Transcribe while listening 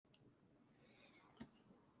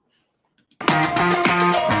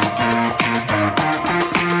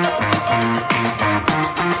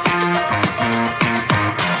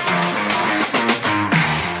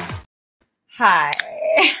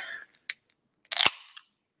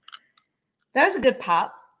That was a good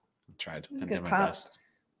pop. I tried. I did my best.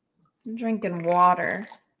 I'm drinking water.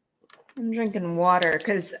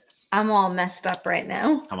 Because I'm all messed up right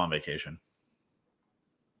now. I'm on vacation.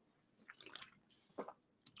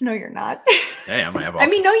 No, you're not. Hey, I might have off. I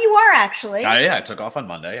mean, no, you are actually. Yeah, I took off on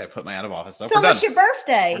Monday. I put my out of office. It's almost your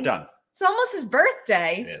birthday. We're done. It's almost his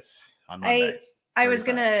birthday. It is on Monday. I was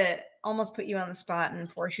gonna almost put you on the spot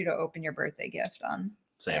and force you to open your birthday gift on.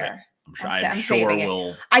 Save it. I'm sure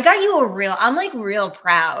we'll. I got you I'm like real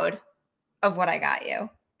proud of what I got you.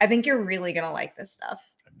 I think you're really gonna like this stuff.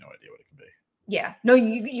 I have no idea what it can be. Yeah. No,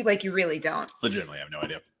 you really don't. Legitimately, I have no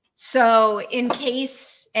idea. So in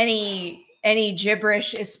case any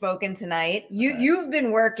gibberish is spoken tonight, you've been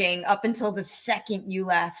working up until the second you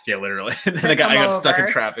left. Yeah, literally. And then I got stuck in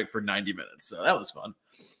traffic for 90 minutes. So that was fun.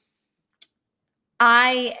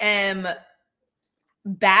 I am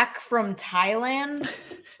back from Thailand.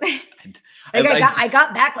 I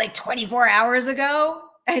got back like 24 hours ago,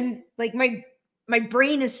 and like my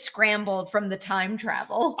brain is scrambled from the time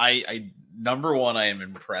travel. Number one, I am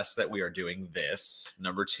impressed that we are doing this.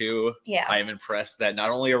 Number two, I am impressed that not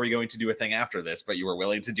only are we going to do a thing after this, but you were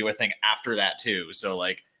willing to do a thing after that too. So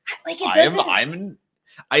like I'm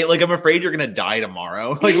afraid you're gonna die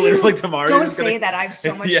tomorrow. Like literally tomorrow. Don't say that. I have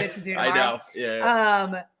so much shit to do tomorrow. I know.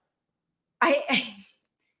 Yeah.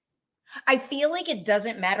 I feel like it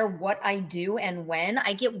doesn't matter what I do and when.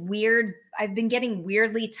 I've been getting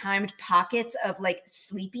weirdly timed pockets of like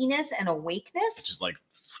sleepiness and awakeness. It's just like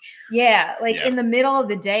in the middle of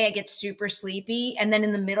the day, I get super sleepy. And then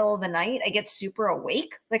in the middle of the night, I get super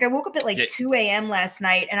awake. Like I woke up at like 2 a.m. last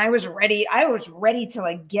night and I was ready to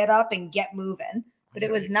like get up and get moving. But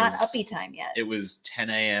it was not uppy time yet. It was 10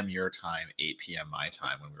 a.m. your time, 8 p.m. my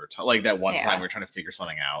time when we were like that one time we were trying to figure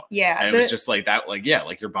something out. Yeah. And it was just like that,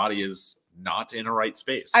 like your body is not in a right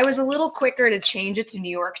space. I was a little quicker to change it to New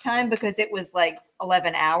York time because it was like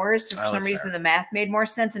 11 hours. So for some reason, the math made more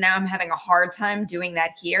sense. And now I'm having a hard time doing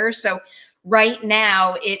that here. So right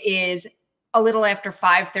now it is a little after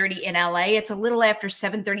 5:30 in LA. It's a little after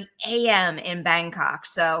 7:30 a.m. in Bangkok.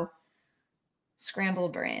 So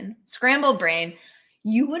scrambled brain.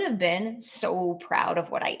 You would have been so proud of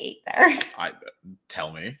what I ate there.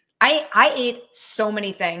 Tell me. I ate so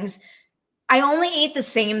many things. I only ate the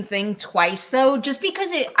same thing twice though, just because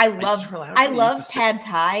I love pad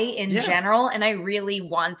thai in general, and I really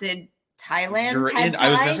wanted Thailand. I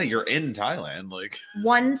was gonna say you're in Thailand. Like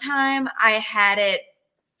one time I had it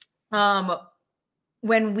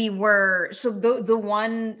when we were the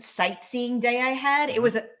one sightseeing day I had, it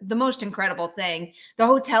was the most incredible thing. The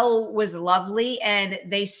hotel was lovely and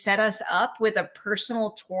they set us up with a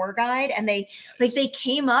personal tour guide, and they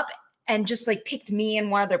came up and just like picked me and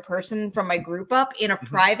one other person from my group up in a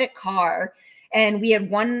private car. And we had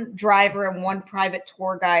one driver and one private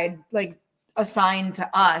tour guide like assigned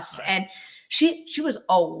to us. Nice. And she was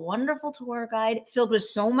a wonderful tour guide filled with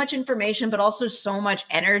so much information, but also so much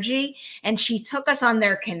energy. And she took us on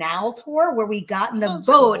their canal tour where we got in a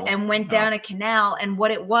boat and went down a canal. And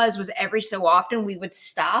what it was every so often we would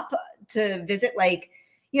stop to visit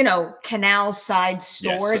canal side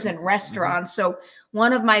stores and restaurants. So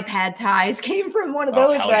one of my pad thais came from one of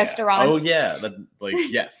those restaurants. Oh yeah.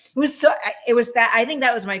 Yes. I think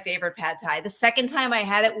that was my favorite pad thai. The second time I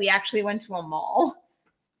had it, we actually went to a mall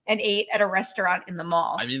and ate at a restaurant in the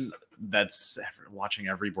mall. I mean, that's watching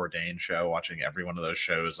every Bourdain show, watching every one of those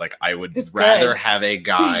shows. Like I would rather have a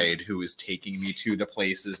guide who is taking me to the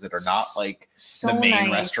places that are not like the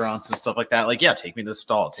main restaurants and stuff like that. Like, yeah, take me to the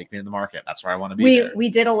stall, take me to the market. That's where I want to be. We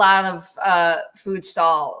did a lot of food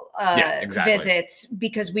stall visits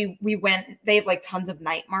because we went, they have like tons of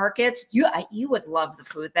night markets. You would love the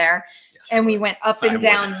food there. And we went up and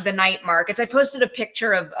down the night markets. I posted a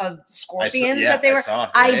picture of scorpions that they were.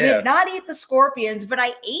 I did not eat the scorpions, but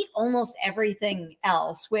I ate almost everything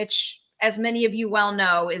else, which, as many of you well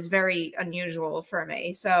know, is very unusual for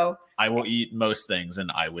me. So I will eat most things,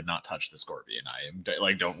 and I would not touch the scorpion. I am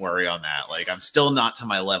like, don't worry on that. Like, I'm still not to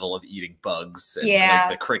my level of eating bugs and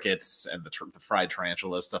like the crickets and the fried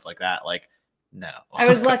tarantulas, stuff like that. Like, no. I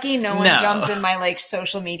was lucky no one jumped in my like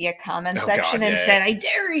social media comment section and said, I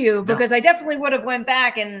dare you, because I definitely would have went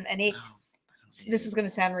back and ate. This is going to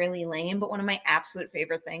sound really lame, but one of my absolute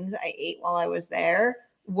favorite things I ate while I was there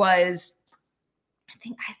was,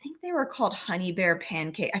 I think they were called honey bear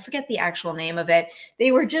pancake. I forget the actual name of it.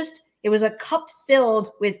 They were just, it was a cup filled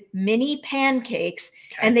with mini pancakes,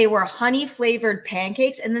 and they were honey flavored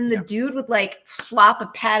pancakes. And then the dude would like flop a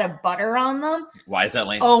pat of butter on them. Why is that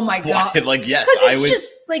lame? Oh my God. Like, yes, I would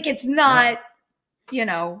just like, it's not,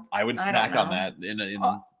 I would snack on that in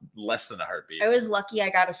less than a heartbeat. I was lucky I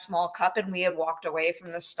got a small cup and we had walked away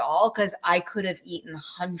from the stall because I could have eaten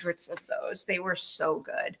hundreds of those. They were so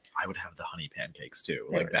good. I would have the honey pancakes too.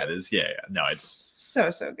 Like that is, yeah. No, it's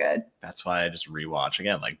so good. That's why I just rewatch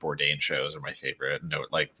again. Like Bourdain shows are my favorite.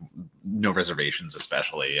 No Reservations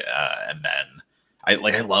especially. And then I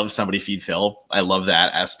love Somebody Feed Phil. I love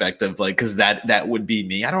that aspect of like, because that would be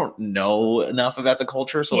me. I don't know enough about the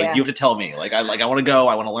culture, so like you have to tell me. I want to go.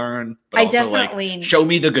 I want to learn. But I also like show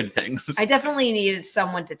me the good things. I definitely needed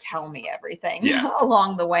someone to tell me everything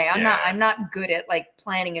along the way. I'm not good at like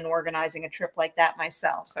planning and organizing a trip like that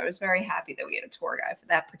myself. So I was very happy that we had a tour guide for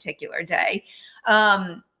that particular day.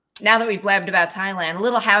 Now that we've blabbed about Thailand, a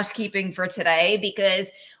little housekeeping for today,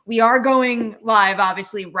 because we are going live,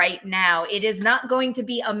 obviously, right now. It is not going to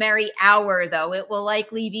be a Merri Hour, though. It will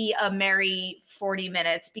likely be a Merri 40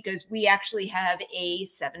 minutes because we actually have a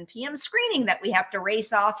 7 p.m. screening that we have to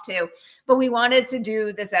race off to. But we wanted to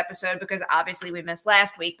do this episode because obviously we missed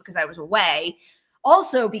last week because I was away.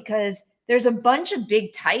 Also because there's a bunch of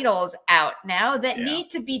big titles out now that need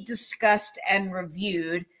to be discussed and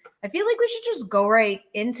reviewed. I feel like we should just go right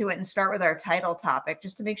into it and start with our title topic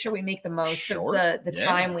just to make sure we make the most of the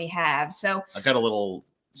time we have. So I've got a little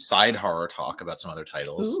side horror talk about some other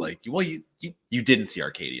titles. Ooh. Like, well, you didn't see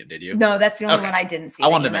Arcadian, did you? No, that's the only one I didn't see. I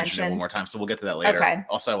wanted to mention it one more time, so we'll get to that later. Okay.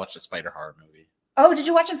 Also, I watched a spider horror movie. Oh, did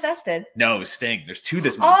you watch Infested? No, Sting. There's 2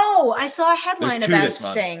 this month. Oh, I saw a headline about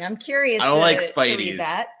Sting. I'm curious. I don't like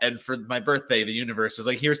Spideys. And for my birthday, the universe was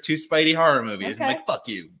like, here's 2 Spidey horror movies. Okay. I'm like, fuck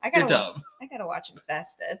you. You're dumb. I gotta watch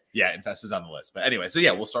Infested. Yeah, Infested's on the list. But anyway, so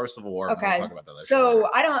yeah, we'll start with Civil War. Okay. And we'll talk about that later. So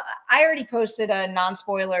I already posted a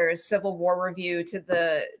non-spoiler Civil War review to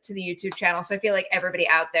the YouTube channel. So I feel like everybody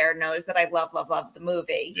out there knows that I love the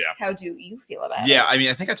movie. Yeah. How do you feel about it? Yeah, I mean,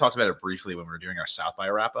 I think I talked about it briefly when we were doing our South by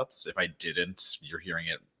wrap-ups. If I didn't, you're hearing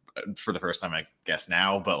it for the first time, I guess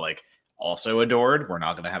now, but like also adored. We're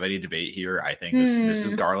not going to have any debate here. I think this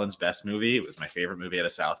is Garland's best movie. It was my favorite movie at a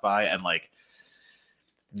South by, and like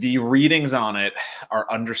the readings on it are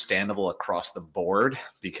understandable across the board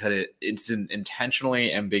because it's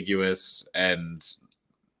intentionally ambiguous and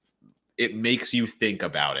it makes you think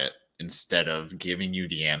about it instead of giving you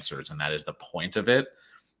the answers, and that is the point of it.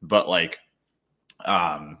 But like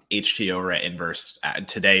HT over at Inverse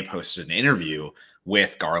today posted an interview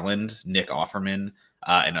with Garland, Nick Offerman,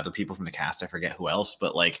 and other people from the cast. I forget who else,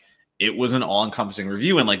 but like it was an all-encompassing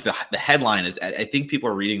review. And like the headline is, I think people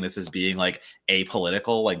are reading this as being like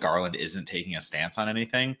apolitical, like Garland isn't taking a stance on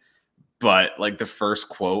anything. But like the first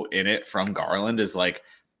quote in it from Garland is like,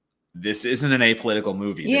 this isn't an apolitical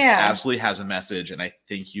movie. This absolutely has a message. And I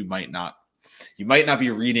think you might not be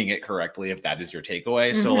reading it correctly if that is your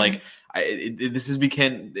takeaway. So like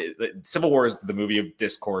Civil War is the movie of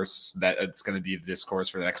discourse that it's going to be the discourse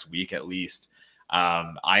for the next week at least.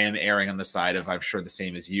 I am erring on the side of, I'm sure the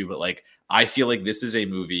same as you, but like I feel like this is a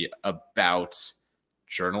movie about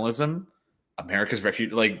journalism, America's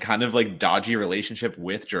refuge, like kind of like dodgy relationship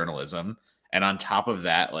with journalism, and on top of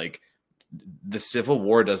that, like the Civil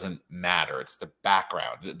War doesn't matter. It's the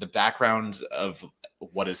background of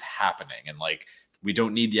what is happening, and like we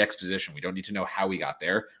don't need the exposition. We don't need to know how we got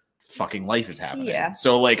there. Fucking life is happening. Yeah.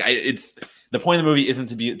 So like it's the point of the movie isn't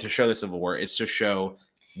to show the Civil War. It's to show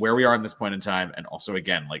where we are in this point in time, and also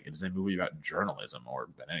again, like it's a movie about journalism more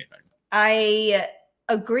than anything. I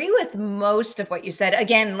agree with most of what you said.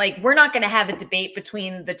 Again, like we're not going to have a debate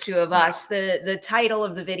between the two of us. The title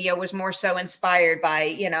of the video was more so inspired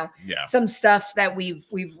by, some stuff that we've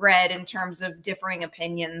read in terms of differing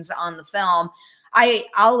opinions on the film.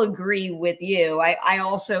 I'll agree with you. I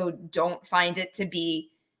also don't find it to be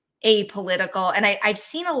apolitical, and I've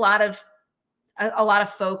seen a lot of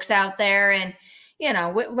folks out there, and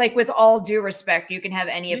like with all due respect, you can have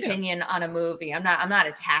any opinion on a movie. I'm not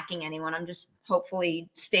attacking anyone. I'm just hopefully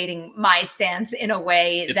stating my stance in a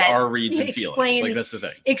way that our reads and feelings. Like that's the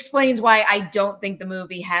thing. Explains why I don't think the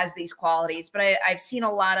movie has these qualities. But I've seen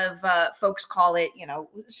a lot of folks call it,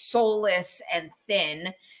 soulless and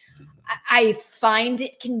thin. I find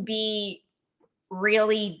it can be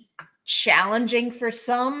really challenging for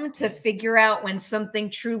some to figure out when something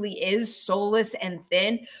truly is soulless and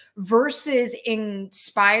thin versus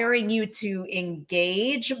inspiring you to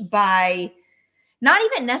engage by not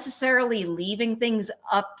even necessarily leaving things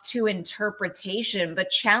up to interpretation, but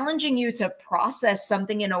challenging you to process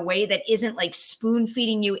something in a way that isn't like spoon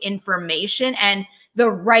feeding you information and the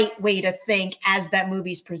right way to think as that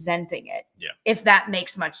movie's presenting it. Yeah. If that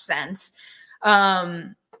makes much sense.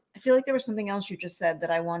 I feel like there was something else you just said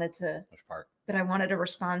that I wanted to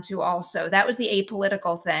respond to also. That was the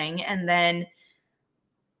apolitical thing. And then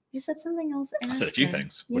you said something else. I said a few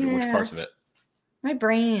things. Which parts of it? My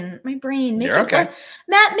brain. Make You're it okay. work.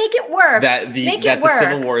 Matt, make it work. The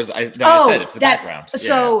Civil War is, I said, it's the background.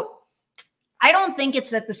 So I don't think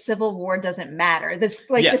it's that the Civil War doesn't matter. This,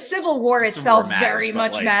 like, the Civil War itself very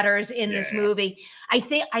much matters in this movie. I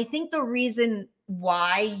think the reason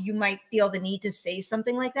why you might feel the need to say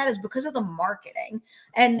something like that is because of the marketing.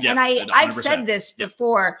 And I've said this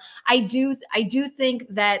before. I do think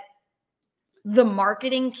that the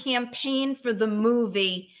marketing campaign for the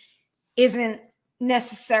movie isn't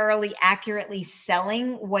necessarily accurately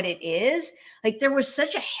selling what it is. Like, there was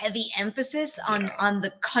such a heavy emphasis on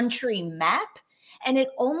the country map, and it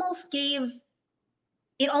almost gave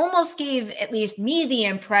at least me the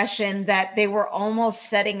impression that they were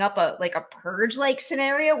almost setting up a purge like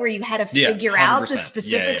scenario where you had to figure out the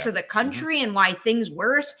specifics of the country and why things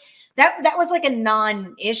were. That was like a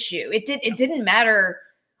non-issue. It didn't matter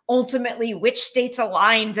ultimately which states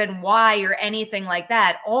aligned and why or anything like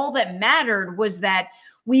that. All that mattered was that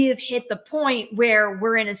we have hit the point where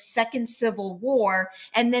we're in a second civil war.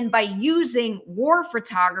 And then by using war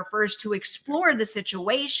photographers to explore the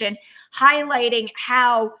situation, highlighting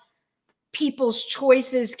how people's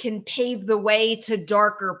choices can pave the way to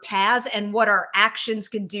darker paths and what our actions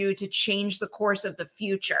can do to change the course of the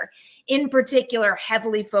future. In particular,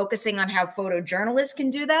 heavily focusing on how photojournalists can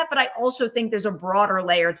do that. But I also think there's a broader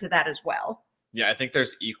layer to that as well. Yeah, I think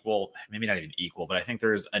there's equal, maybe not even equal, but I think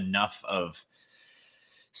there's enough of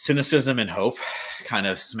cynicism and hope kind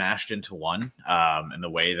of smashed into one, in the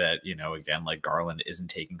way that, again, like, Garland isn't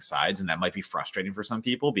taking sides, and that might be frustrating for some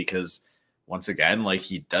people because, once again, like,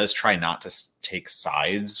 he does try not to take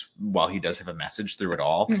sides while he does have a message through it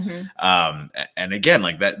all. And again,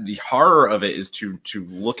 like, that the horror of it is to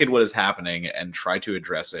look at what is happening and try to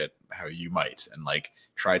address it how you might, and like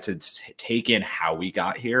try to take in how we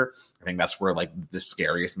got here. I think that's where like the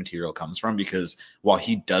scariest material comes from, because while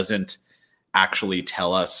he doesn't actually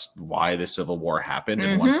tell us why the Civil War happened,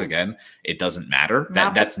 and once again, it doesn't matter.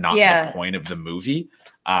 That's not the point of the movie.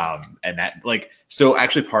 And that, like, so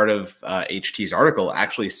actually part of HT's article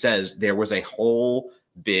actually says there was a whole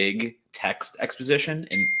big text exposition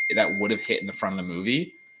that would have hit in the front of the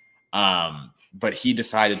movie, but he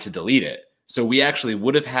decided to delete it. So we actually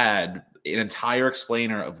would have had an entire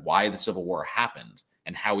explainer of why the Civil War happened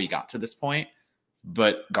and how we got to this point.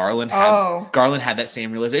 But Garland had that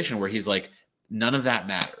same realization where he's like, none of that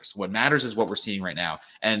matters. What matters is what we're seeing right now.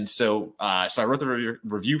 And so I wrote the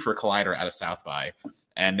review for Collider out of South by,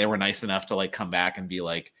 and they were nice enough to like come back and be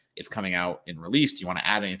like, it's coming out in release. Do you want to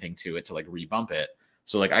add anything to it to like rebump it?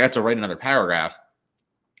 So like I got to write another paragraph,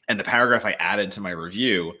 and the paragraph I added to my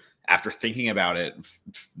review after thinking about it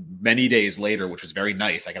many days later, which was very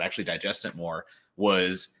nice, I could actually digest it more,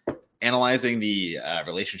 was analyzing the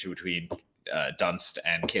relationship between Dunst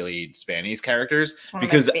and Kaylee Spaney's characters,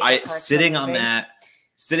 because sitting on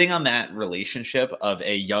that relationship of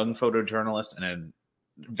a young photojournalist and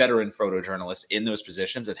a veteran photojournalist in those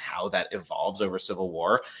positions and how that evolves over Civil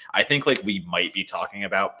War, I think like we might be talking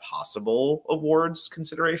about possible awards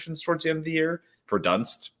considerations towards the end of the year for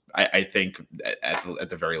Dunst. I think at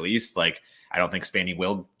the very least, like, I don't think Spaney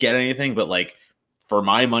will get anything, but like for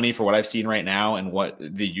my money, for what I've seen right now and what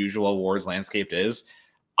the usual awards landscape is,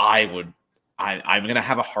 I'm going to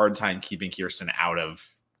have a hard time keeping Kirsten out of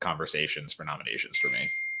conversations for nominations for me.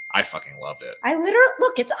 I fucking loved it. I literally,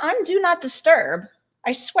 look, it's on Do Not Disturb.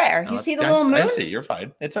 I swear. You see the little moon? I see. You're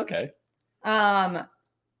fine. It's okay.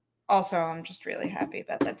 Also, I'm just really happy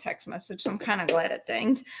about that text message, so I'm kind of glad it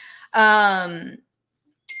dinged.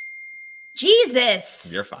 Jesus.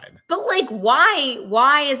 You're fine. But like,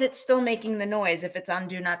 why is it still making the noise if it's on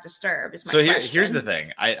Do Not Disturb? Is my question. Here's the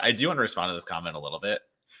thing. I do want to respond to this comment a little bit.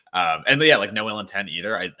 And yeah, like no ill intent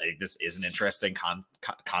either. I think this is an interesting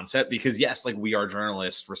concept because yes, like we are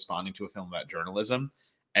journalists responding to a film about journalism,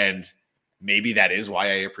 and maybe that is why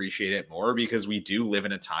I appreciate it more, because we do live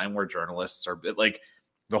in a time where journalists are like,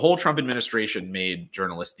 the whole Trump administration made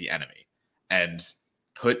journalists the enemy and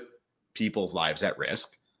put people's lives at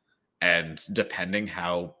risk. And depending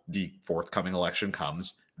how the forthcoming election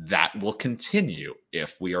comes, that will continue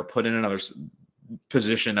if we are put in another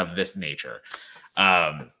position of this nature.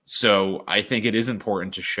 So I think it is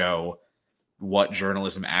important to show what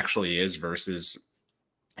journalism actually is versus,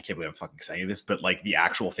 I can't believe I'm fucking saying this, but like the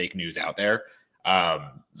actual fake news out there.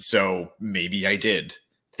 So maybe I did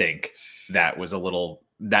think that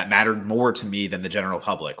mattered more to me than the general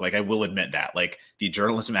public. Like I will admit that, like the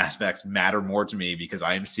journalism aspects matter more to me because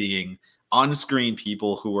I am seeing on screen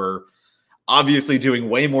people who are obviously doing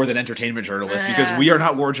way more than entertainment journalists, because we are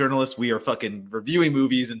not war journalists. We are fucking reviewing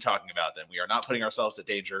movies and talking about them. We are not putting ourselves at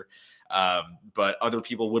danger. But other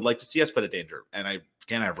people would like to see us put at danger. And I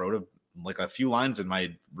wrote like a few lines in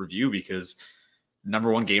my review, because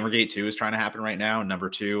number one, Gamergate 2 is trying to happen right now. Number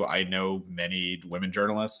two, I know many women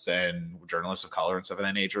journalists and journalists of color and stuff of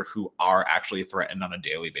that nature who are actually threatened on a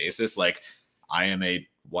daily basis. Like, I am a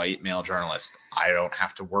white male journalist. I don't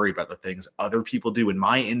have to worry about the things other people do in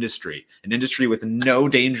my industry, an industry with no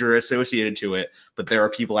danger associated to it. But there are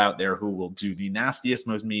people out there who will do the nastiest,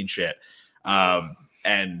 most mean shit.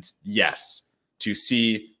 And yes, to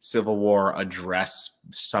see Civil War address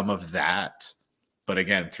some of that, but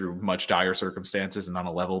again, through much dire circumstances and on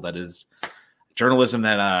a level that is journalism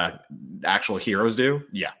that actual heroes do.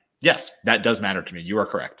 Yeah. Yes, that does matter to me. You are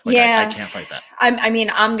correct. Like, yeah, I can't fight that. I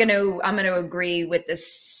mean, I'm gonna agree with this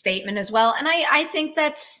statement as well, and I think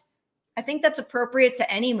that's appropriate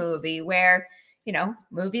to any movie where, you know,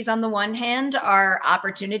 movies on the one hand are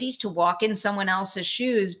opportunities to walk in someone else's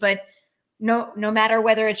shoes, but no matter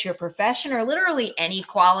whether it's your profession or literally any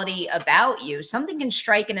quality about you, something can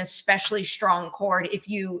strike an especially strong chord if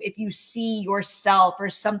you see yourself or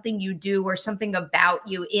something you do or something about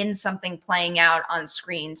you in something playing out on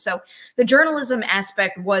screen. So the journalism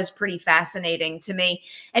aspect was pretty fascinating to me.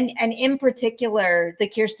 And in particular, the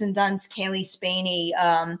Kirsten Dunst, Kaylee Spaney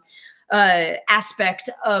aspect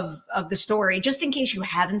of the story, just in case you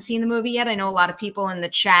haven't seen the movie yet. I know a lot of people in the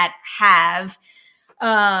chat have.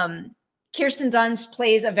 Kirsten Dunst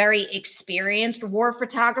plays a very experienced war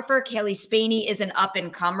photographer. Kaylee Spaney is an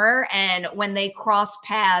up-and-comer, and when they cross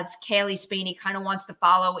paths, Kaylee Spaney kind of wants to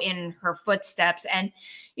follow in her footsteps. And,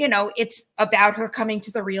 you know, it's about her coming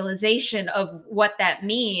to the realization of what that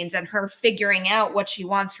means and her figuring out what she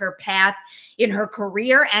wants her path in her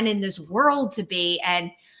career and in this world to be. And,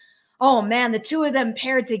 oh, man, the two of them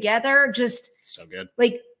paired together, just so good.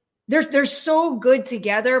 Like, they're so good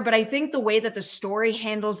together, but I think the way that the story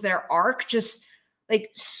handles their arc just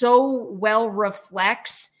like so well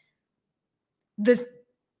reflects the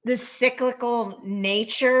cyclical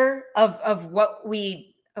nature of what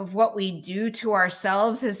we do to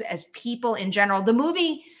ourselves as people in general. The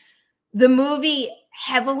movie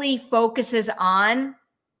heavily focuses on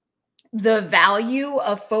the value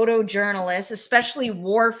of photojournalists, especially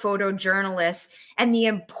war photojournalists, and the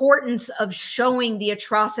importance of showing the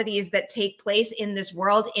atrocities that take place in this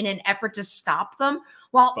world in an effort to stop them,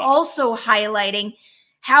 while also highlighting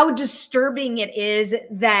how disturbing it is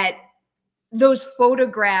that those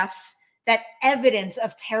photographs, that evidence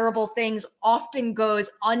of terrible things often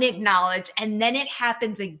goes unacknowledged, and then it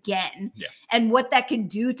happens again. Yeah. And what that can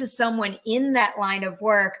do to someone in that line of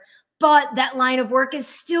work. But that line of work is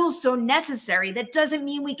still so necessary. That doesn't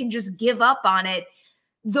mean we can just give up on it.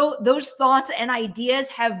 Those thoughts and ideas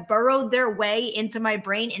have burrowed their way into my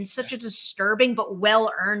brain in such a disturbing but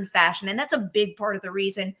well-earned fashion. And that's a big part of the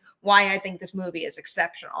reason why I think this movie is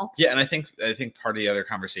exceptional. Yeah, and I think part of the other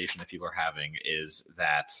conversation that people are having is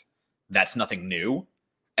that that's nothing new.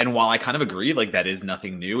 And while I kind of agree, like, that is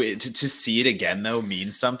nothing new, to see it again, though,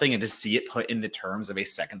 means something. And to see it put in the terms of a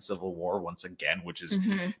second Civil War once again, which is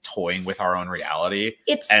toying with our own reality.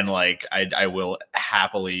 And like, I will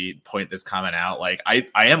happily point this comment out. Like, I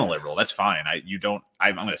am a liberal. That's fine.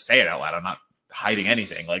 I'm going to say it out loud. I'm not hiding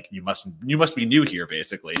anything. Like, you must be new here,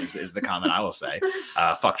 basically, is the comment I will say.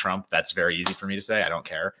 Fuck Trump. That's very easy for me to say. I don't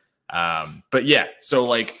care. But yeah, so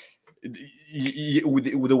like,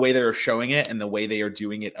 the way they're showing it and the way they are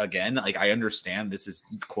doing it again, like, I understand this is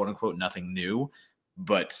quote unquote nothing new,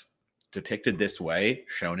 but depicted this way,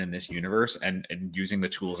 shown in this universe, and using the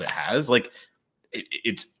tools it has, like,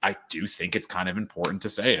 I do think it's kind of important to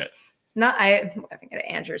say it. I think to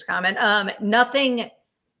Andrew's comment, nothing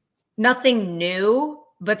new.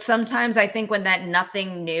 But sometimes I think when that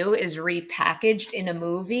nothing new is repackaged in a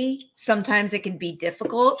movie, sometimes it can be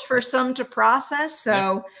difficult for some to process.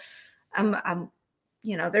 So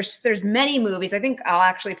you know, there's many movies. I think I'll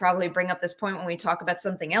actually probably bring up this point when we talk about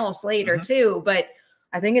something else later too. But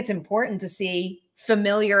I think it's important to see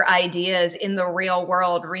familiar ideas in the real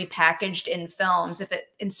world repackaged in films if it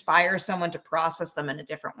inspires someone to process them in a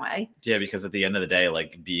different way. Yeah, because at the end of the day,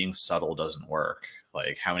 like, being subtle doesn't work.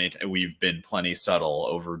 Like, how many we've been plenty subtle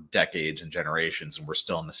over decades and generations, and we're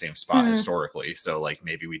still in the same spot historically. So like,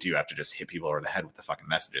 maybe we do have to just hit people over the head with the fucking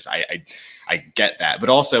messages. I get that, but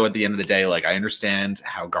also at the end of the day, like, I understand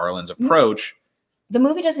how Garland's approach. The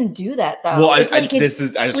movie doesn't do that though. Well, I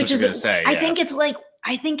just what you're gonna say. I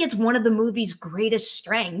think it's one of the movie's greatest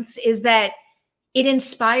strengths is that it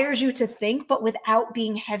inspires you to think, but without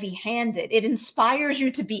being heavy-handed. It inspires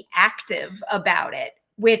you to be active about it,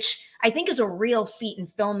 which I think is a real feat in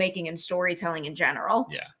filmmaking and storytelling in general.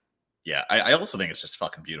 Yeah. Yeah. I also think it's just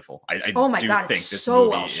fucking beautiful. I oh my do God, think this so movie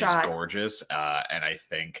well is shot. Gorgeous. And I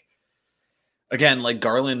think again, like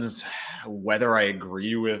Garland's, whether I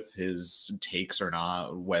agree with his takes or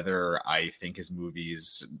not, whether I think his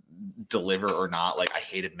movies deliver or not, like I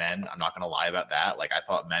hated Men. I'm not going to lie about that. Like I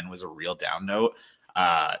thought Men was a real down note.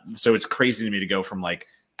 So it's crazy to me to go from like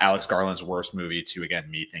Alex Garland's worst movie to, again,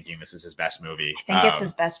 me thinking this is his best movie. I think it's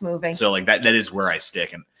his best movie. So like that is where I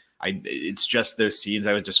stick. And it's just those scenes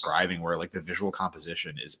I was describing where like the visual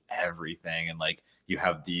composition is everything. And like you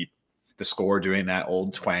have the score doing that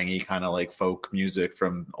old twangy kind of like folk music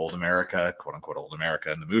from old America, quote unquote old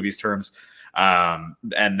America in the movies terms.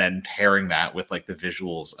 And then pairing that with like the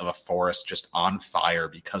visuals of a forest just on fire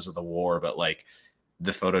because of the war. But like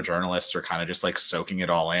the photojournalists are kind of just like soaking it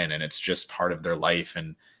all in, and it's just part of their life.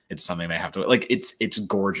 And it's something they have to like. It's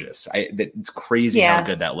gorgeous. It's crazy how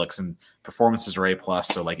good that looks, and performances are A+.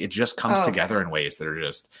 So like it just comes together in ways that are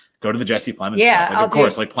just go to the Jesse Plemons stuff. Like, of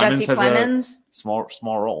course, like Plemons has a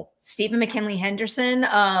small role. Stephen McKinley Henderson,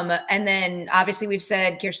 and then obviously we've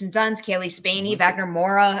said Kirsten Dunst, Kaylee Spaney, Wagner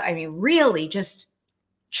Moura. I mean, really just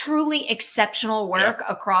truly exceptional work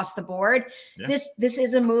across the board. This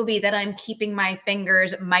is a movie that I'm keeping my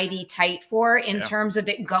fingers mighty tight for in terms of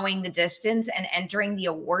it going the distance and entering the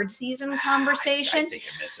award season conversation. I think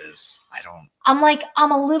it misses.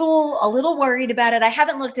 I'm a little worried about it. I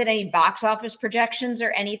haven't looked at any box office projections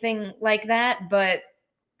or anything like that, but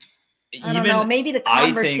I don't know. Maybe the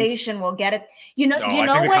conversation will get it. I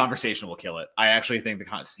think the conversation will kill it. I actually think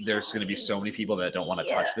there's going to be so many people that don't want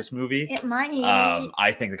to touch this movie. It might.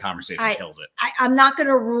 I think the conversation kills it. I'm not going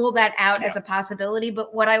to rule that out as a possibility,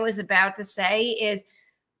 but what I was about to say is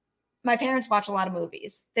my parents watch a lot of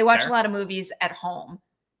movies. They watch a lot of movies at home.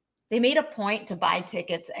 They made a point to buy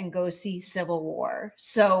tickets and go see Civil War.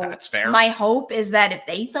 So that's fair. My hope is that if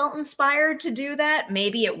they felt inspired to do that,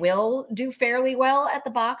 maybe it will do fairly well at the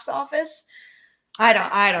box office.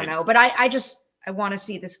 I don't know, but I want to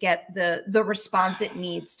see this get the response it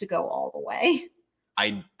needs to go all the way.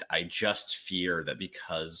 I just fear that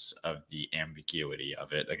because of the ambiguity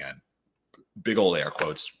of it, again, big old air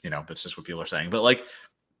quotes, that's just what people are saying. But like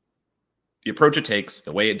the approach it takes,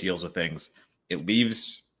 the way it deals with things, it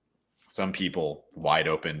leaves some people wide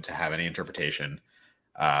open to have any interpretation.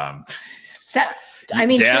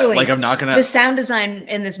 Truly, like I'm not gonna. The sound design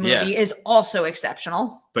in this movie is also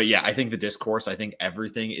exceptional. But yeah, I think the discourse, I think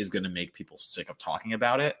everything is going to make people sick of talking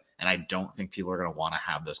about it, and I don't think people are going to want to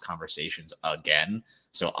have those conversations again.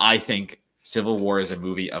 So I think Civil War is a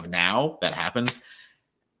movie of now that happens,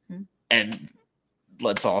 and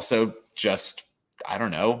let's also just I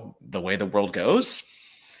don't know the way the world goes.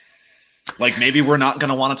 Like maybe we're not going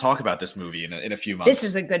to want to talk about this movie in a few months. This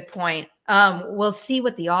is a good point. We'll see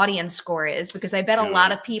what the audience score is because I bet a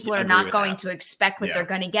lot of people are not going to expect what they're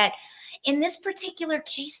going to get. In this particular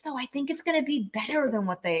case, though, I think it's going to be better than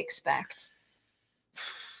what they expect.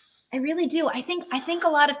 I really do. I think a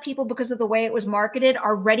lot of people, because of the way it was marketed,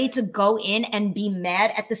 are ready to go in and be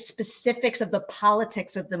mad at the specifics of the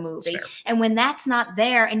politics of the movie. And when that's not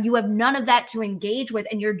there and you have none of that to engage with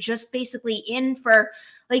and you're just basically in for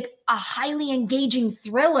like a highly engaging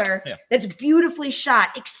thriller that's beautifully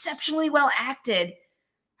shot, exceptionally well acted,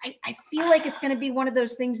 I feel like it's going to be one of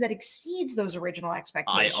those things that exceeds those original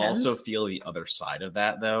expectations. I also feel the other side of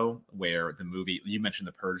that, though, where the movie, you mentioned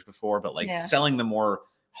The Purge before, but like selling the more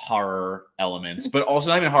horror elements, but also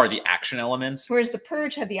not even horror, the action elements. Whereas The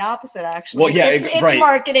Purge had the opposite, actually. Well, yeah, its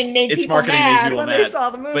marketing made people mad when they saw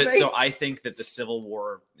the movie. But so I think that the Civil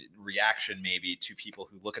War reaction maybe to people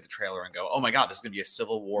who look at the trailer and go, oh my God, this is going to be a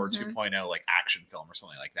Civil War 2.0 like action film or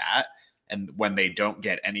something like that. And when they don't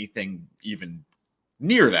get anything even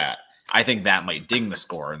near that, I think that might ding the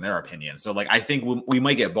score in their opinion. So like, I think we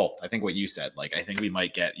might get both. I think what you said, like, I think we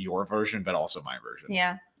might get your version, but also my version.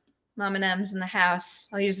 Yeah. Mom and M's in the house.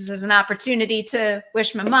 I'll use this as an opportunity to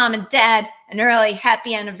wish my mom and dad an early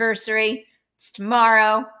happy anniversary. It's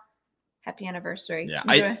tomorrow. Happy anniversary.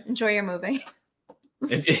 Yeah, enjoy your movie.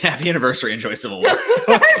 Happy anniversary. Enjoy Civil War.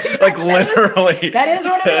 Like literally. That is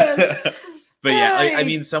what it is. But yeah, I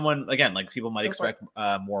mean, someone, again, like people might expect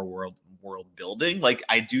more world building. Like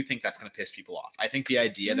I do think that's going to piss people off. I think the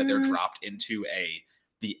idea that they're dropped into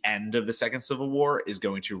the end of the second Civil War is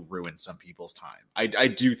going to ruin some people's time. I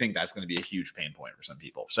do think that's going to be a huge pain point for some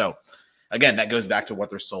people. So again, that goes back to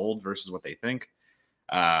what they're sold versus what they think.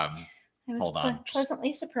 Hold on.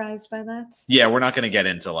 Pleasantly surprised by that. Yeah, we're not going to get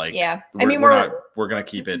into like. Yeah, we're going to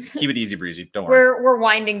keep it easy breezy. Don't worry. We're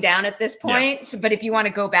winding down at this point. Yeah. So, but if you want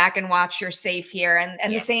to go back and watch, you're safe here.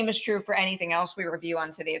 And the same is true for anything else we review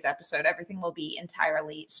on today's episode. Everything will be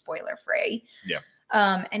entirely spoiler free. Yeah.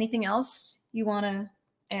 Anything else you want to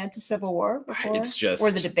add to Civil War before, it's just,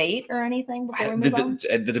 or the debate or anything before we move on?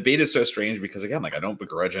 The debate is so strange because, again, like, I don't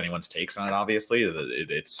begrudge anyone's takes on it. Obviously,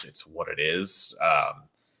 it's what it is.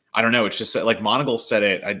 I don't know. It's just like Monagle said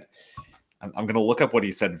it. I'm going to look up what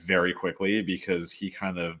he said very quickly because he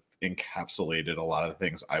kind of encapsulated a lot of the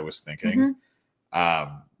things I was thinking.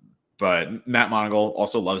 But Matt Monagle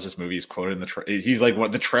also loves this movie. He's quoted in the he's like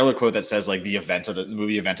what the trailer quote that says like the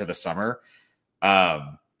movie event of the summer.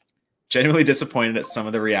 Genuinely disappointed at some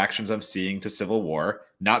of the reactions I'm seeing to Civil War,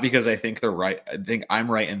 not because I think they're right. I think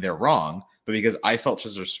I'm right and they're wrong, but because I felt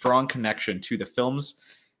there's a strong connection to the film's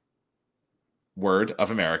word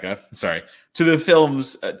of America. Sorry, to the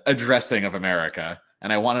film's addressing of America,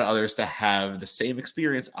 and I wanted others to have the same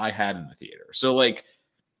experience I had in the theater. So like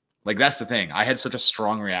that's the thing. I had such a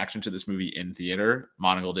strong reaction to this movie in theater.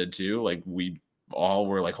 Monagle did too. Like we all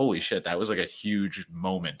were like, holy shit, that was like a huge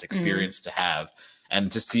moment experience to have. And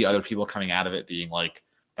to see other people coming out of it being like,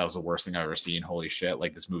 that was the worst thing I've ever seen. Holy shit.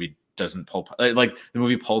 Like this movie doesn't pull, like the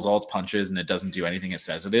movie pulls all its punches and it doesn't do anything it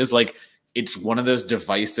says it is. Like it's one of those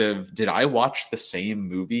divisive, did I watch the same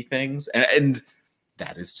movie things? And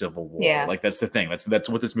that is Civil War. Yeah. Like that's the thing. That's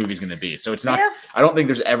what this movie's going to be. So it's not, I don't think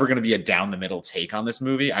there's ever going to be a down the middle take on this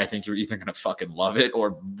movie. I think you're either going to fucking love it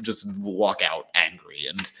or just walk out angry,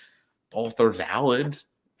 and both are valid.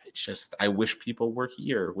 It's just, I wish people were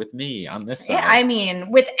here with me on this side. Yeah, I mean,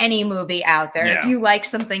 with any movie out there, if you like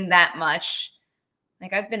something that much,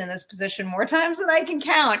 like I've been in this position more times than I can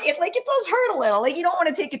count. It does hurt a little. Like you don't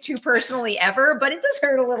want to take it too personally ever, but it does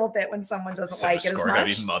hurt a little bit when someone doesn't like it as much. I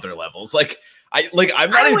mean, mother levels. I'm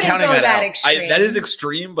not even counting that out. That is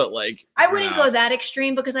extreme, but like I wouldn't go that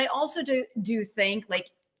extreme because I also do think like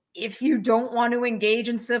if you don't want to engage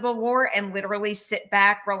in Civil War and literally sit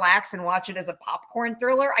back, relax, and watch it as a popcorn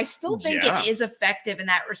thriller, I still think it is effective in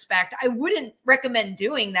that respect. I wouldn't recommend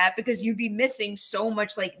doing that because you'd be missing so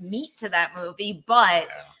much like meat to that movie. But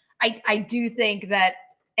I do think that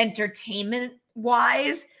entertainment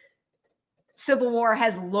wise, Civil War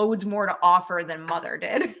has loads more to offer than Mother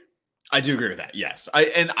did. I do agree with that. Yes.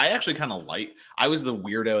 I actually kind of I was the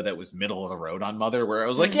weirdo that was middle of the road on Mother, where I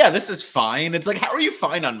was like, yeah, this is fine. It's like, how are you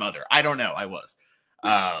fine on Mother? I don't know. I was.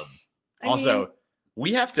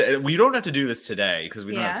 We don't have to do this today because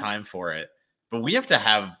we don't have time for it, but we have to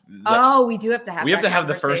have. We do have to have. We have to have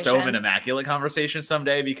the First Omen Immaculate conversation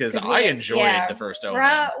someday because I enjoyed the First Omen.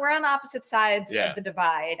 We're on opposite sides of the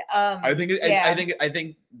divide. I think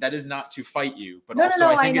that is not to fight you, but I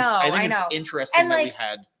think it's interesting that we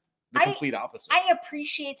had the complete opposite. I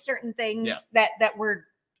appreciate certain things that were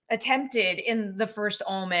attempted in the First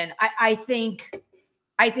Omen. I think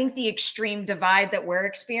the extreme divide that we're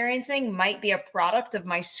experiencing might be a product of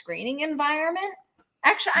my screening environment.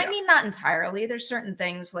 Actually, I mean, not entirely. There's certain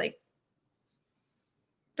things that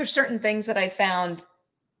I found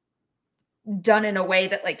done in a way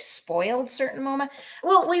that like spoiled certain moments.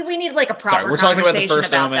 Well, we need like a proper we're talking about the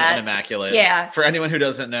First Omen that. and Immaculate. Yeah. For anyone who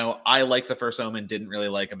doesn't know, I like the First Omen, didn't really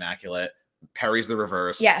like Immaculate. Perri's the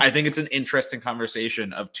reverse. Yes. I think it's an interesting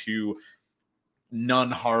conversation of two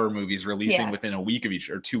non-horror movies releasing within a week of each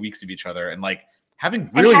or 2 weeks of each other, and like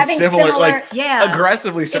having similar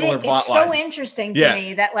aggressively similar plot lines. It's so interesting to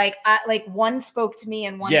me that like one spoke to me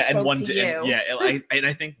and one spoke to you. And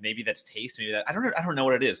I think maybe that's taste. Maybe that I don't know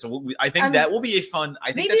what it is. So I think that will be a fun.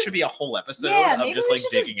 I think that should be a whole episode of just like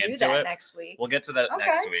digging into it next week. We'll get to that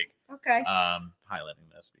next week. Okay.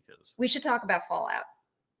 Highlighting this because we should talk about Fallout.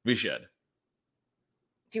 We should.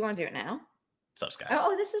 Do you want to do it now? What's up, Scott?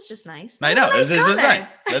 Oh, this is just nice. I know. This is nice.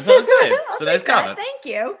 That's what I'm saying. It's a nice comment. Thank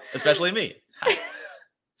you. Especially me.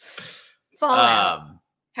 Fallout.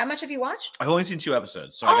 How much have you watched? I've only seen 2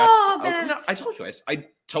 episodes. So I told you. I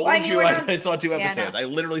told you I saw 2 episodes. I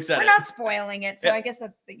literally said we're not spoiling it. So I guess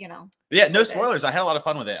that, Yeah, no spoilers. I had a lot of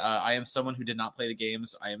fun with it. I am someone who did not play the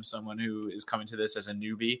games. I am someone who is coming to this as a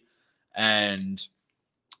newbie. And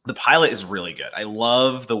the pilot is really good. I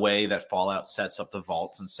love the way that Fallout sets up the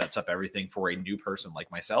vaults and sets up everything for a new person like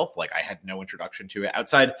myself. Like I had no introduction to it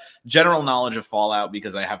outside general knowledge of Fallout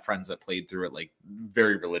because I have friends that played through it like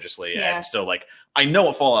very religiously. Yeah. And so like I know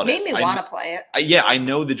what Fallout is. Made me want to play it. I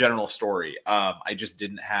know the general story. I just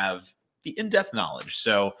didn't have the in-depth knowledge.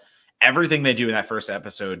 So everything they do in that first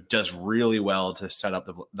episode does really well to set up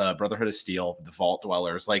the Brotherhood of Steel, the Vault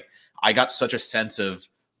Dwellers. Like I got such a sense of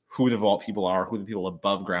who the Vault people are, who the people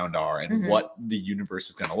above ground are, and what the universe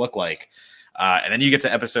is going to look like. And then you get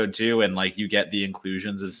to episode 2 and like you get the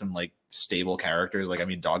inclusions of some like stable characters. Like, I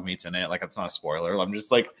mean, Dogmeat's in it. Like, that's not a spoiler. I'm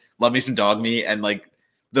just like, love me some Dogmeat. And like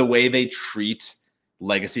the way they treat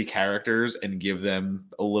legacy characters and give them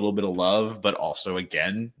a little bit of love, but also,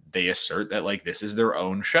 again, they assert that like this is their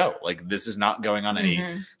own show. Like this is not going on any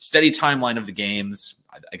steady timeline of the games.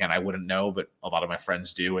 Again, I wouldn't know, but a lot of my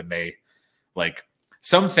friends do, and they like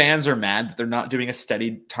some fans are mad that they're not doing a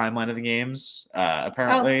steady timeline of the games.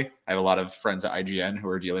 Apparently, I have a lot of friends at IGN who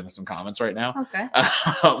are dealing with some comments right now. Okay,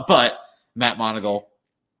 but Matt Monagle,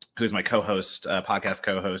 who's my co-host, podcast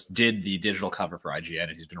co-host, did the digital cover for IGN,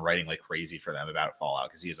 and he's been writing like crazy for them about Fallout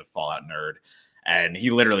because he is a Fallout nerd. And he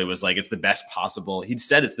literally was like, it's the best possible. He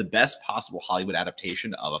said it's the best possible Hollywood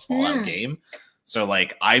adaptation of a Fallout game. So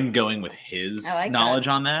like, I'm going with his knowledge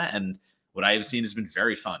on that, and what I have seen has been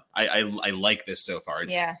very fun. I like this so far.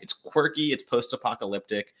 It's quirky, it's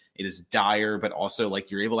post-apocalyptic, it is dire, but also like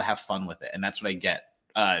you're able to have fun with it, and that's what I get.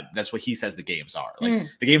 That's what he says the games are. Like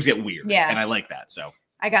the games get weird, and I like that. So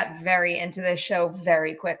I got very into this show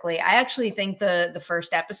very quickly. I actually think the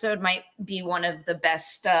first episode might be one of the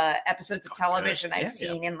best episodes of television I've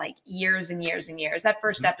seen in like years and years and years. That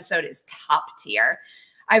first episode is top tier.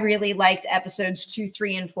 I really liked episodes 2,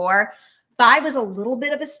 3, and 4. 5 was a little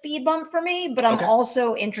bit of a speed bump for me, but I'm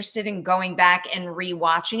also interested in going back and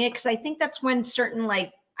rewatching it because I think that's when certain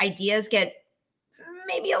like ideas get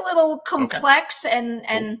maybe a little complex and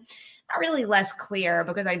not really less clear,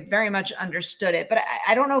 because I very much understood it, but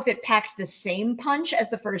I don't know if it packed the same punch as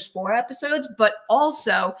the first 4 episodes. But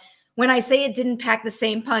also, when I say it didn't pack the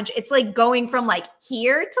same punch, it's like going from like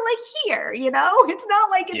here to like here, you know? It's not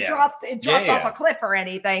like it dropped off a cliff or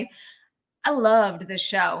anything. I loved the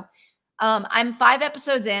show. I'm 5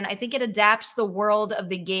 episodes in. I think it adapts the world of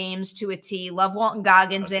the games to a T. Love Walton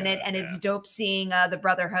Goggins in it, and it's dope seeing the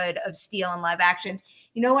Brotherhood of Steel in live action.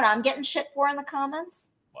 You know what I'm getting shit for in the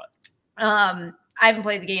comments? What? I haven't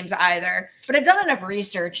played the games either, but I've done enough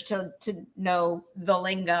research to know the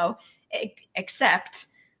lingo, except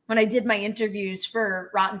when I did my interviews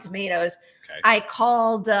for Rotten Tomatoes, I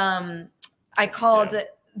called the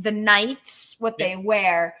knights what they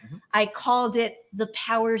wear. I called it the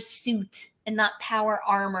power suit and not power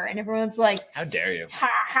armor, and everyone's like, "How dare you?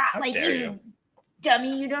 How like dare you,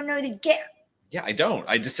 dummy! You don't know the get." Yeah, I don't.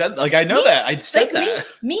 I just said like I know that. I said like, that.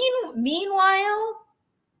 Meanwhile,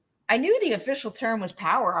 I knew the official term was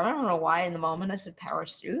power. I don't know why in the moment I said power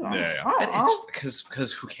suit. It's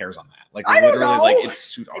because who cares on that? Like literally, like it's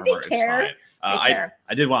suit armor. It's fine. I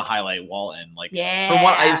did want to highlight Walton, like from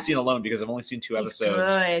what I've seen alone, because I've only seen 2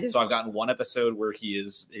 episodes. So I've gotten 1 episode where he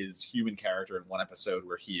is his human character and 1 episode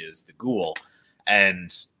where he is the ghoul.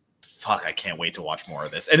 And fuck, I can't wait to watch more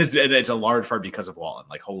of this. And it's a large part because of Walton.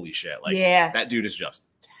 Like holy shit, like that dude is just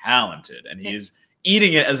talented, and he is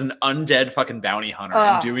eating it as an undead fucking bounty hunter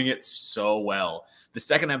and doing it so well. The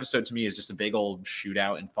second episode to me is just a big old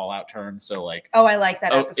shootout in Fallout terms. So like, I like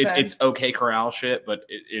that episode. It's okay corral shit, but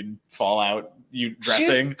in Fallout, you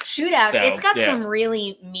dressing shootout. So, it's got some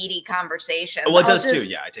really meaty conversations. Well, it does too.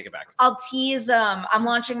 Yeah, I take it back. I'll tease. I'm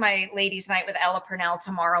launching my ladies' night with Ella Purnell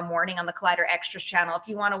tomorrow morning on the Collider Extras channel. If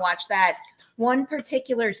you want to watch that, one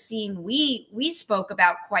particular scene we spoke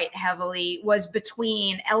about quite heavily was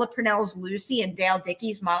between Ella Purnell's Lucy and Dale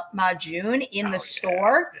Dickey's Majun in the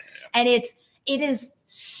store, and it is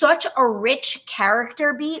such a rich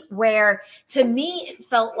character beat where, to me, it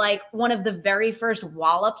felt like one of the very first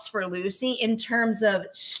wallops for Lucy in terms of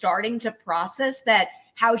starting to process that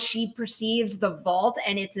how she perceives the vault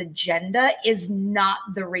and its agenda is not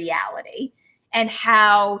the reality, and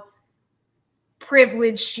how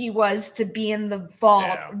privileged she was to be in the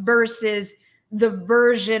vault versus the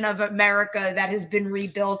version of America that has been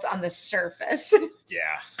rebuilt on the surface.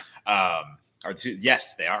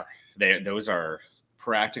 Yes, they are. Those are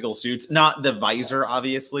practical suits, not the visor,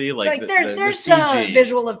 obviously. Like there's the CG.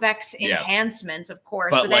 Visual effects enhancements, of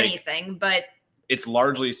course, with anything, but it's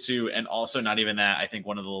largely suit, and also not even that. I think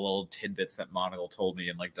one of the little tidbits that Monagle told me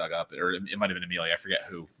and like dug up, or it might have been Amelia, I forget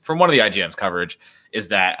who, from one of the IGN's coverage, is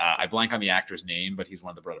that I blank on the actor's name, but he's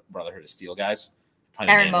one of the Brotherhood of Steel guys.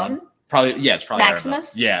 Aaron Moten? Probably, it's probably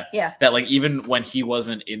Maximus. Yeah. That like even when he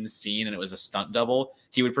wasn't in scene and it was a stunt double,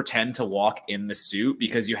 he would pretend to walk in the suit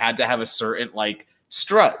because you had to have a certain like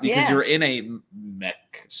strut because you're in a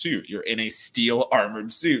mech suit, you're in a steel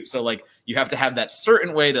armored suit, so like you have to have that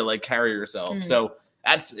certain way to like carry yourself. So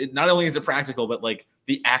that's it. Not only is it practical, but like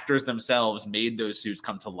the actors themselves made those suits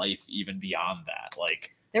come to life even beyond that.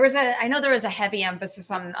 Like I know there was a heavy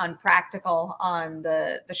emphasis on practical on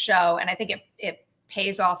the show, and I think it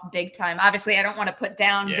pays off big time. Obviously, I don't want to put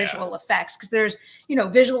down visual effects because there's,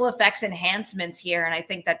 visual effects enhancements here, and I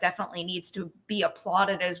think that definitely needs to be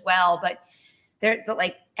applauded as well. But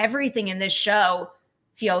like everything in this show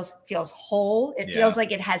feels whole. It feels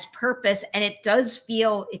like it has purpose, and it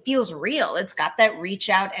feels real. It's got that reach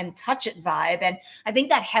out and touch it vibe. And I think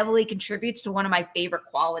that heavily contributes to one of my favorite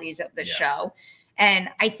qualities of the show. And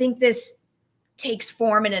I think this takes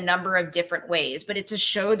form in a number of different ways, but it's a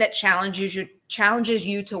show that challenges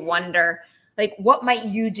you to wonder, like, what might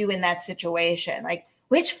you do in that situation? Like,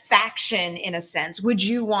 which faction, in a sense, would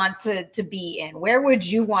you want to be in? Where would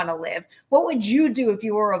you want to live? What would you do if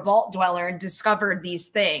you were a vault dweller and discovered these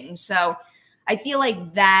things? So I feel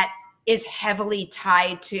like that is heavily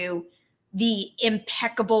tied to the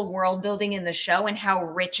impeccable world building in the show and how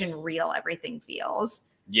rich and real everything feels.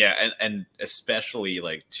 Yeah, and especially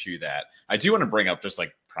like to that, I do want to bring up just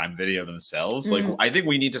like Prime Video themselves. Like, I think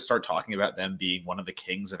we need to start talking about them being one of the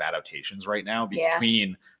kings of adaptations right now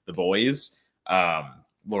between The Boys,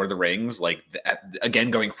 Lord of the Rings, like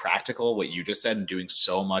again, going practical, what you just said, and doing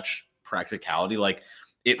so much practicality. Like,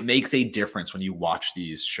 it makes a difference when you watch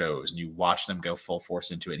these shows and you watch them go full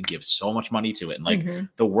force into it and give so much money to it. And like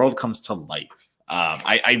the world comes to life.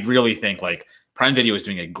 I really think like Prime Video is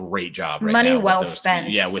doing a great job right Money now. Well spent.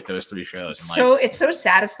 With those 3 shows. And so it's so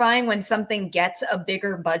satisfying when something gets a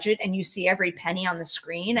bigger budget and you see every penny on the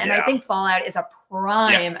screen. And I think Fallout is a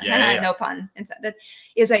prime, no pun intended,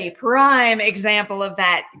 is a prime example of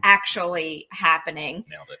that actually happening.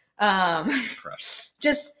 Nailed it.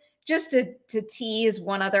 Just to tease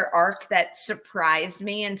one other arc that surprised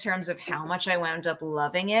me in terms of how much I wound up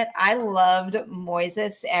loving it. I loved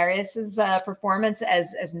Moises Arias's performance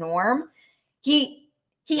as Norm. He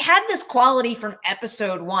had this quality from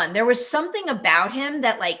episode 1. There was something about him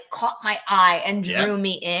that like caught my eye and drew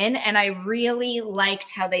me in. And I really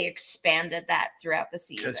liked how they expanded that throughout the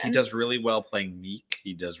season. Because he does really well playing Meek.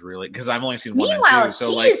 He does really, because I've only seen 1 and 2.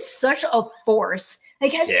 So he is such a force.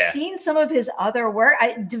 Like, have you seen some of his other work?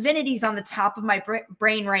 Divinity's on the top of my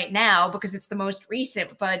brain right now because it's the most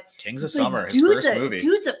recent. But Kings of Summer, his first movie.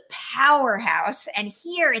 Dude's a powerhouse, and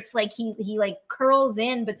here it's like he like curls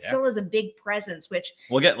in, but still has a big presence, which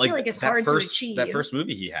we'll get like is hard to achieve. That first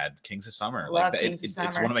movie he had, Kings of Summer,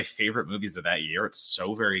 it's one of my favorite movies of that year. It's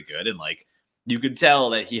so very good, and like you could tell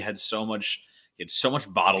that he had so much. He had so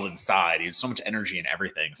much bottled inside. He had so much energy and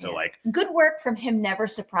everything. So like good work from him never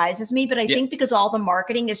surprises me. But I think because all the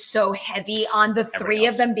marketing is so heavy on the 3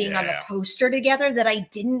 of them being on the poster together that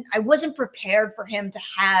I wasn't prepared for him to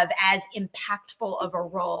have as impactful of a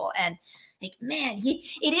role. And like, man,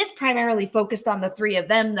 it is primarily focused on the 3 of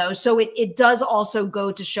them though. So it does also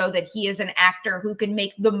go to show that he is an actor who can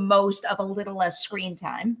make the most of a little less screen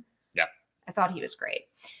time. Yeah. I thought he was great.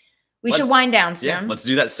 We should wind down soon. Yeah, let's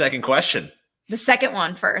do that second question. The second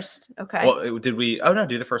one first. Okay. Well, did we? Oh, no,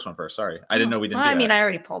 do the first one first. Sorry. I didn't know we didn't do that. I mean, I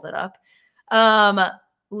already pulled it up.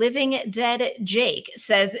 Living Dead Jake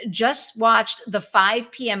says, just watched the 5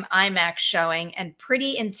 p.m. IMAX showing and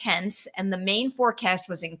pretty intense. And the main forecast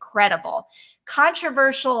was incredible.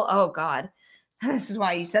 Controversial. Oh, God. This is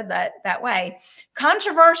why you said that way.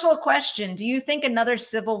 Controversial question. Do you think another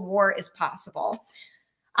civil war is possible?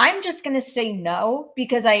 I'm just going to say no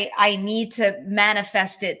because I need to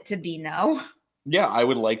manifest it to be no. Yeah, I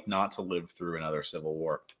would like not to live through another civil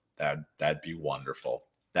war. That'd be wonderful.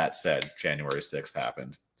 That said, January 6th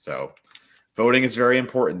happened. So voting is very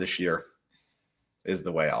important this year, is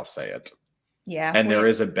the way I'll say it. Yeah. And there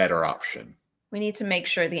is a better option. We need to make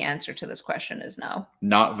sure the answer to this question is no.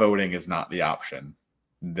 Not voting is not the option.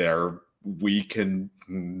 There's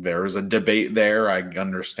a debate there. I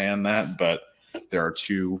understand that, but there are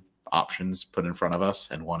 2 options put in front of us,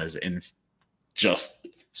 and one is just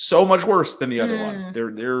so much worse than the other one.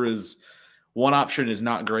 There is one option is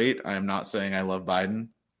not great. I am not saying I love Biden,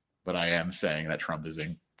 but I am saying that Trump is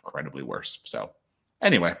incredibly worse. So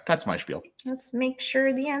anyway, that's my spiel. Let's make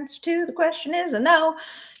sure the answer to the question is a no.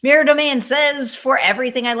 Mirror Domain says, for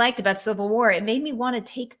everything I liked about Civil War, it made me want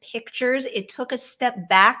to take pictures. It took a step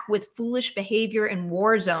back with foolish behavior in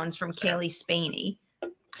war zones from Kaylee Spaney.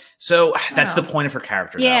 So that's the point of her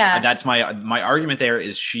character. Yeah. Now. That's my argument there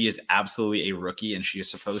is she is absolutely a rookie and she is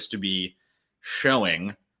supposed to be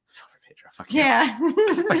showing. Fuck you. Yeah.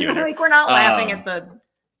 Fuck you, like we're not laughing at the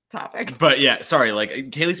topic. But yeah, sorry. Like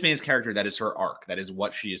Kaylee Spaney's character, that is her arc. That is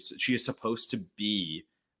what she is. She is supposed to be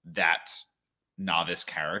that novice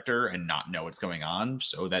character and not know what's going on.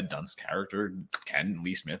 So that Dunst character,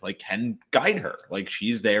 Lee Smith, like can guide her. Like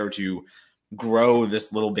she's there to grow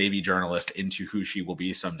this little baby journalist into who she will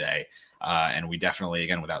be someday. And we definitely,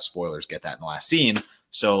 again, without spoilers, get that in the last scene.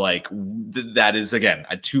 So like that is, again,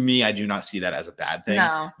 to me, I do not see that as a bad thing.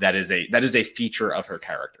 No. That is a feature of her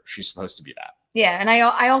character. She's supposed to be that. Yeah, and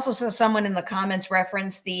I also saw someone in the comments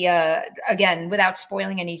reference the again, without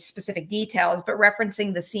spoiling any specific details, but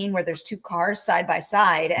referencing the scene where there's two cars side by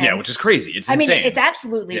side. And, yeah, which is crazy. It's insane. I mean, it's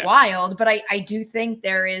absolutely wild, but I do think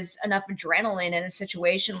there is enough adrenaline in a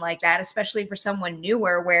situation like that, especially for someone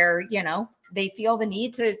newer, where they feel the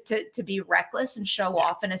need to be reckless and show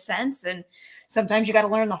off in a sense, and sometimes you got to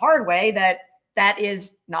learn the hard way that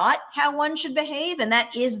is not how one should behave. And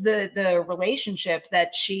that is the relationship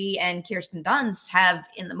that she and Kirsten Dunst have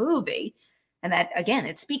in the movie. And that, again,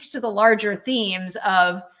 it speaks to the larger themes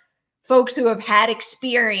of folks who have had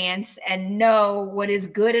experience and know what is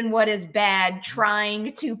good and what is bad,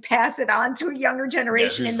 trying to pass it on to a younger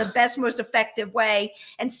generation in the best, most effective way.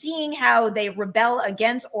 And seeing how they rebel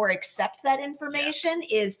against or accept that information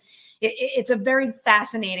it's a very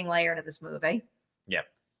fascinating layer to this movie. Yeah.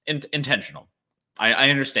 Intentional.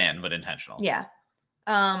 I understand, but intentional. Yeah.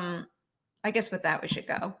 I guess with that, we should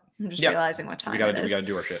go. I'm just realizing what time it is. We gotta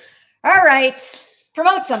do our shit. All right.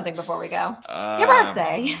 Promote something before we go. Your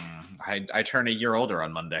birthday. I turn a year older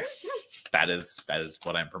on Monday. That is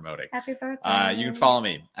what I'm promoting. Happy birthday. You can follow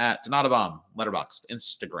me at Donatabomb, Letterboxd,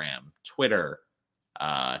 Instagram, Twitter,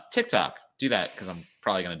 TikTok. Do that because I'm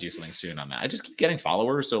probably going to do something soon on that. I just keep getting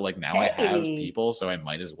followers. So like now I have people, so I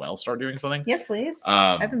might as well start doing something. Yes, please.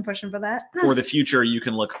 I've been pushing for that. For the future, you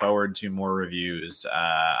can look forward to more reviews.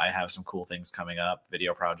 I have some cool things coming up,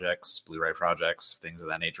 video projects, Blu-ray projects, things of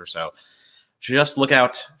that nature. So just look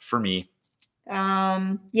out for me.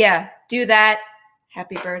 Yeah, do that.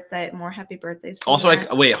 Happy birthday. More happy birthdays. Also,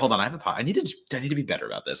 wait, hold on. I need to be better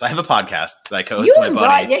about this. I have a podcast that I co-host with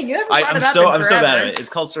my buddy. I'm so bad at it. It's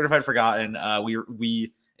called Certified Forgotten.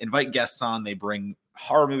 We invite guests on. They bring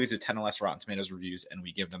horror movies with 10 or less Rotten Tomatoes reviews, and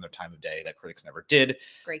we give them their time of day that critics never did.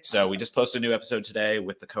 Great. So we just posted a new episode today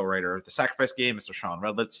with the co-writer of The Sacrifice Game, Mr. Sean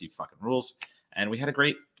Redlitz. He fucking rules. And we had a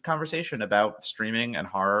great conversation about streaming and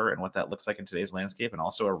horror and what that looks like in today's landscape, and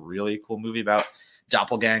also a really cool movie about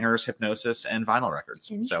doppelgangers, hypnosis, and vinyl records.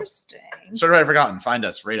 Interesting. So, Certified Forgotten. Find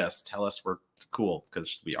us, rate us, tell us we're cool,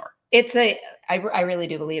 because we are. I really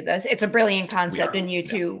do believe this. It's a brilliant concept, and you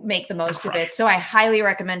to make the most of it. So I highly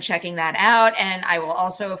recommend checking that out. And I will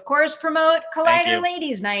also, of course, promote Collider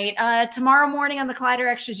Ladies Night tomorrow morning on the Collider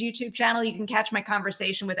Extras YouTube channel. You can catch my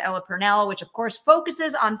conversation with Ella Purnell, which of course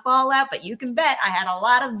focuses on Fallout, but you can bet I had a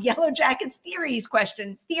lot of Yellow Jackets theory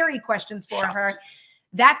questions for her.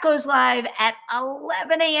 That goes live at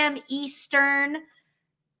 11 a.m. Eastern,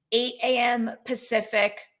 8 a.m.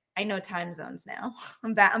 Pacific. I know time zones now.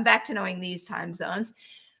 I'm back to knowing these time zones.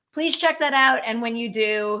 Please check that out. And when you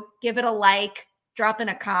do, give it a like, drop in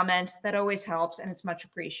a comment. That always helps, and it's much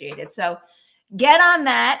appreciated. So get on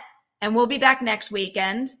that, and we'll be back next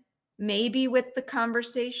weekend, maybe with the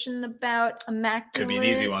conversation about Immaculate. Could be an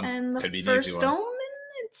easy one. And the Could be an First easy one. Omen.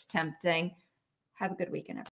 It's tempting. Have a good weekend, everyone.